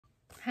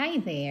Hi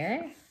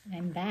there,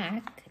 I'm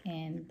back,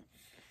 and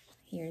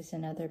here's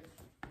another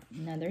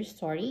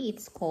story.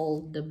 It's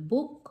called The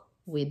Book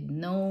with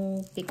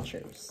No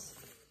Pictures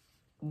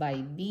by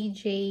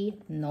BJ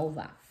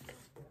Novak.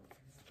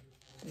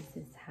 This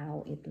is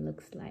how it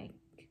looks like.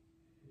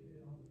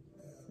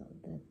 So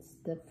that's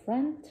the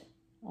front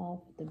of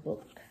the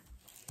book.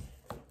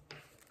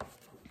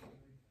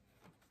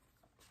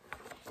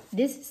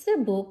 This is a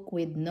book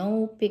with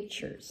no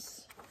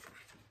pictures.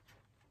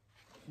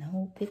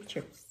 No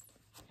pictures.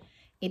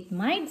 It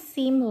might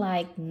seem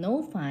like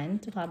no fun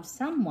to have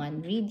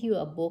someone read you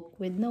a book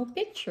with no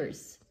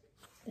pictures.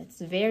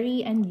 That's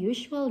very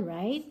unusual,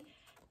 right?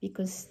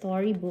 Because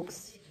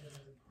storybooks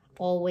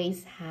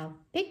always have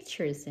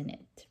pictures in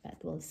it. But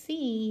we'll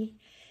see.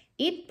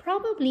 It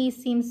probably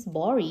seems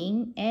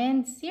boring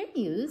and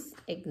serious,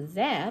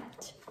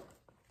 except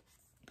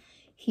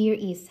here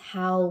is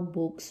how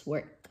books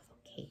work.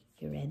 Okay,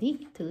 you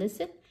ready to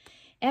listen?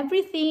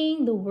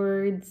 Everything the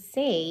words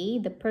say,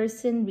 the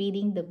person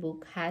reading the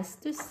book has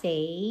to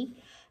say,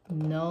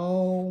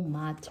 no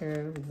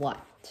matter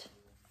what.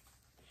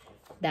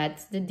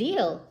 That's the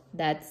deal.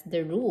 That's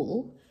the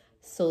rule.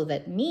 So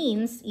that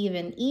means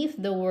even if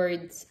the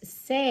words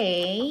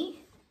say,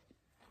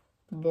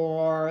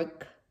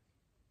 bark,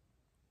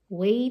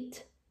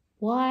 wait,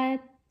 what?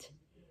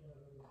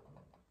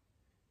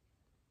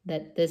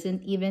 That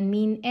doesn't even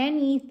mean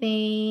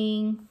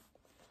anything.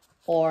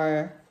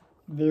 Or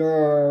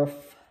blurf.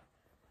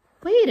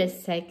 Wait a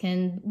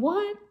second,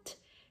 what?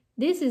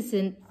 This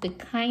isn't the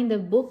kind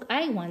of book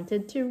I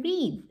wanted to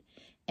read.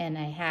 And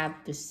I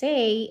have to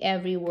say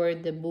every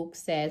word the book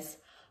says,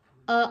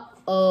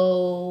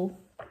 uh-oh.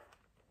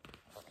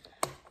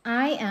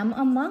 I am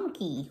a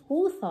monkey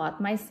who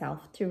taught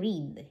myself to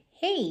read.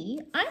 Hey,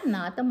 I'm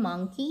not a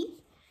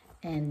monkey.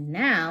 And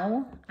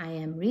now I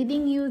am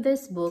reading you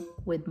this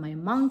book with my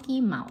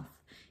monkey mouth,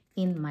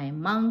 in my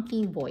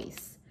monkey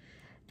voice.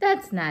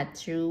 That's not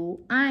true.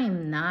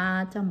 I'm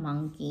not a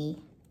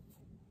monkey.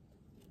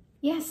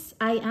 Yes,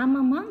 I am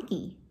a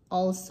monkey.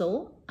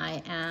 Also,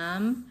 I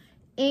am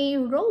a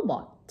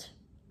robot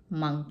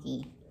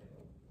monkey.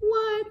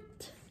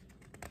 What?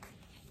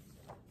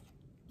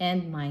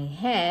 And my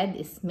head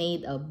is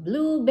made of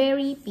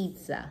blueberry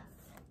pizza.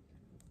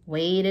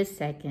 Wait a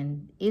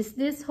second. Is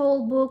this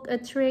whole book a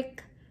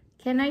trick?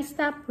 Can I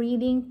stop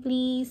reading,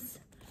 please?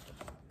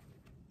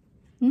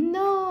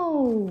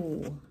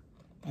 No.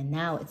 And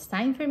now it's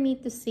time for me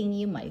to sing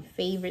you my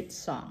favorite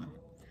song.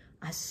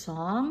 A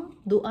song?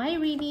 Do I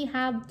really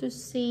have to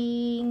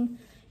sing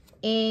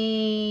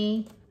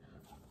a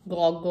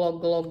glug,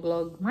 glug, glug,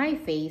 glug? My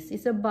face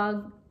is a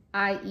bug.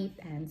 I eat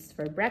ants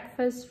for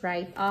breakfast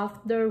right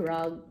off the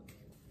rug.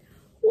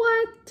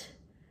 What?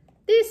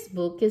 This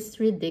book is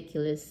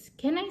ridiculous.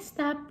 Can I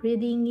stop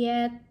reading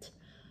yet?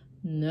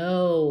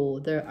 No,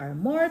 there are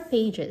more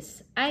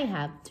pages. I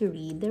have to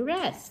read the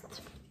rest.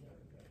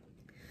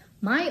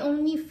 My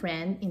only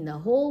friend in the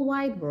whole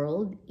wide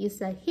world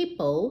is a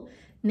hippo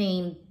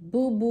named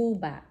Boo Boo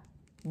Bat.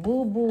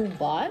 Boo Boo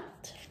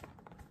Bot.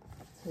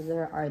 So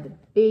there are the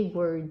big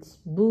words,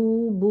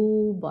 Boo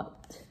Boo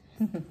Bot.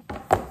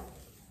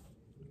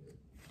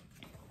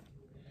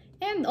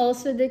 And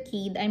also the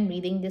kid I'm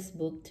reading this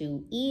book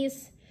to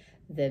is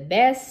the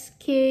best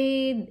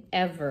kid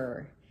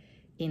ever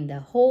in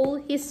the whole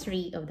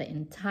history of the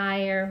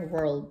entire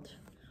world.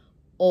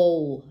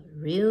 Oh,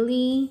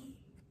 really?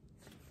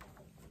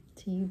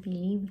 Do you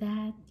believe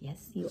that?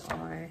 Yes, you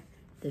are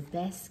the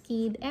best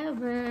kid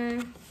ever.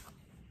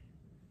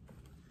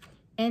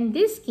 And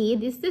this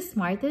kid is the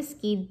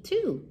smartest kid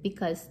too,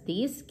 because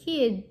this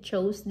kid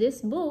chose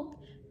this book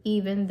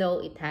even though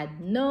it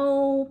had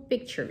no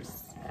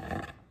pictures.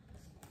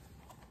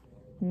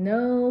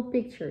 No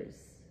pictures.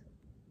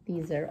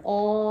 These are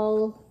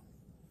all,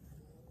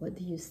 what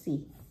do you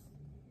see?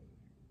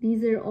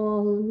 These are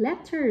all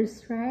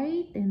letters,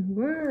 right? And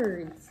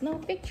words, no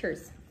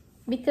pictures.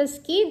 Because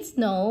kids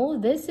know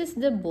this is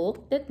the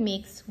book that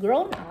makes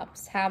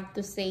grown-ups have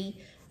to say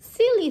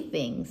silly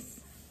things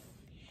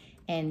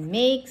and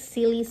make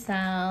silly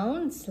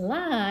sounds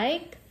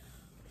like,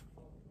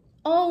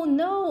 oh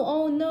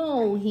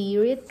no,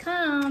 here it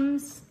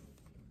comes.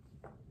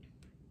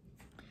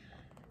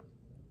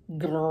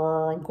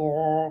 Grr,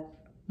 grr,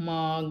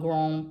 ma,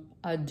 grom,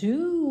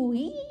 adoo,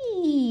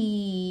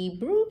 ee,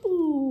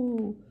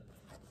 broo.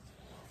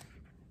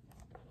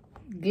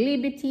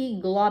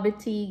 Glibbity,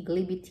 globbity,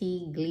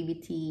 glibbity,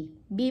 glibbity,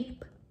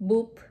 beep,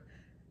 boop,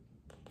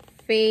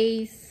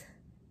 face,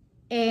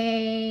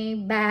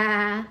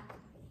 ba.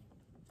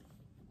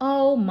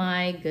 Oh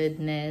my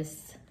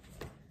goodness.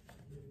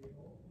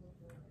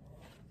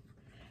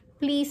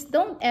 Please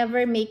don't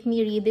ever make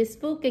me read this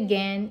book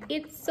again.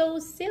 It's so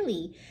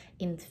silly.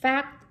 In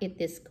fact, it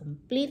is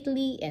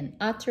completely and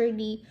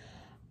utterly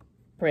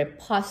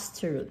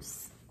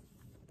preposterous.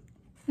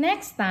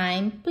 Next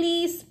time,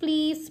 please,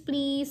 please,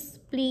 please,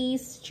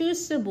 please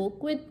choose a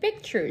book with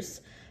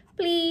pictures.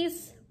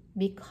 Please,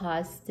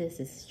 because this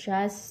is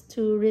just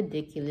too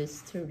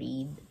ridiculous to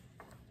read.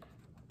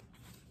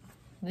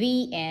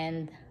 The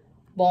end.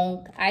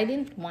 bonk. I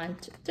didn't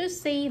want to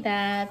say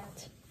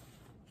that.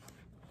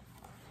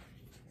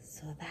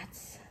 So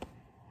that's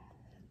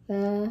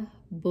the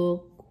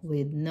book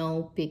with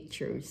no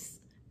pictures.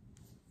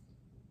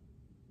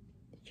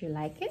 Did you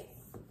like it?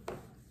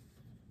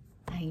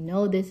 I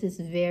know this is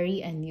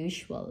very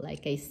unusual.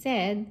 Like I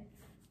said,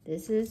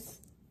 this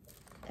is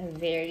a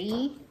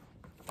very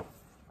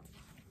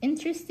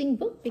interesting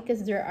book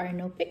because there are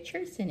no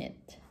pictures in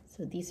it.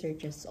 So these are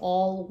just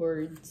all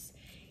words.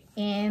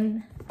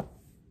 And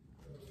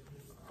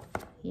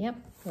yep,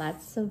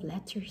 lots of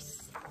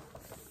letters.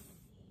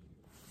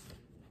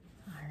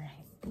 All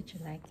right, did you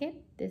like it?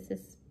 This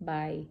is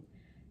by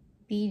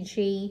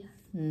B.J.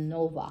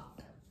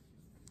 Novak.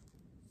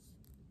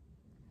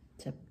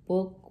 It's a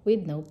book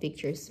with no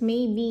pictures.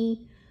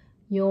 Maybe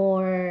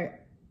your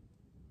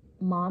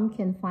mom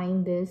can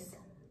find this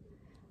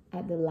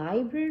at the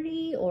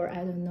library, or I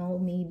don't know,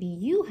 maybe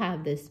you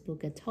have this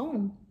book at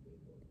home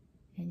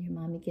and your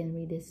mommy can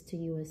read this to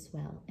you as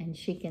well, and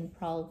she can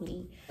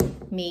probably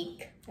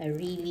make a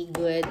really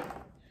good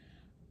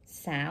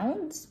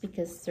sounds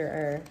because there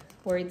are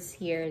words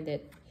here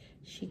that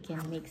she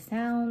can make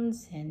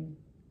sounds, and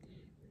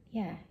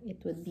yeah,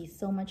 it would be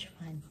so much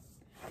fun.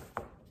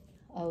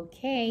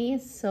 Okay,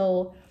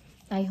 so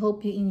I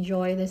hope you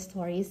enjoy the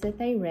stories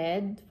that I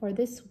read for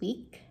this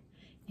week.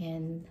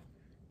 And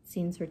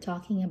since we're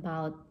talking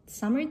about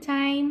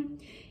summertime,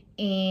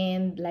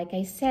 and like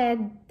I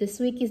said, this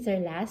week is our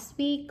last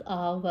week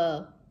of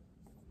the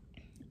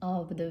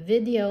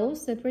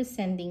videos that we're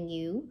sending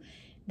you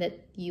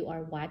that you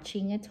are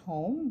watching at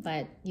home,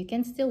 but you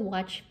can still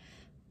watch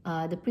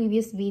the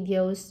previous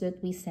videos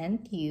that we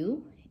sent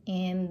you.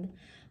 And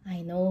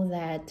I know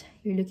that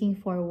you're looking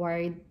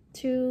forward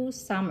to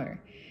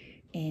summer,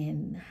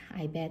 and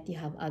I bet you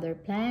have other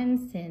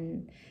plans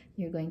and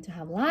you're going to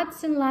have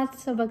lots and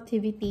lots of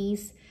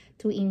activities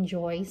to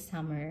enjoy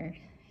summer.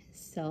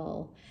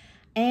 So,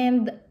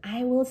 and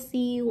I will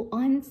see you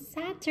on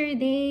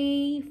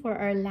Saturday for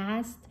our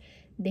last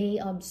day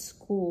of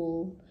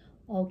school.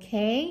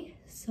 Okay,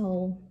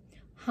 so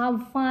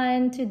have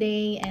fun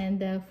today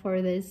and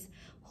for this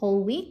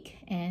whole week.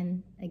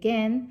 And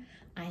again,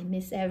 I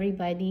miss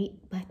everybody,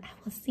 but I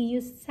will see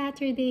you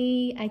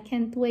Saturday. I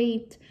can't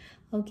wait.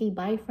 Okay,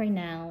 bye for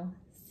now.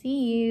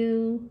 See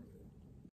you.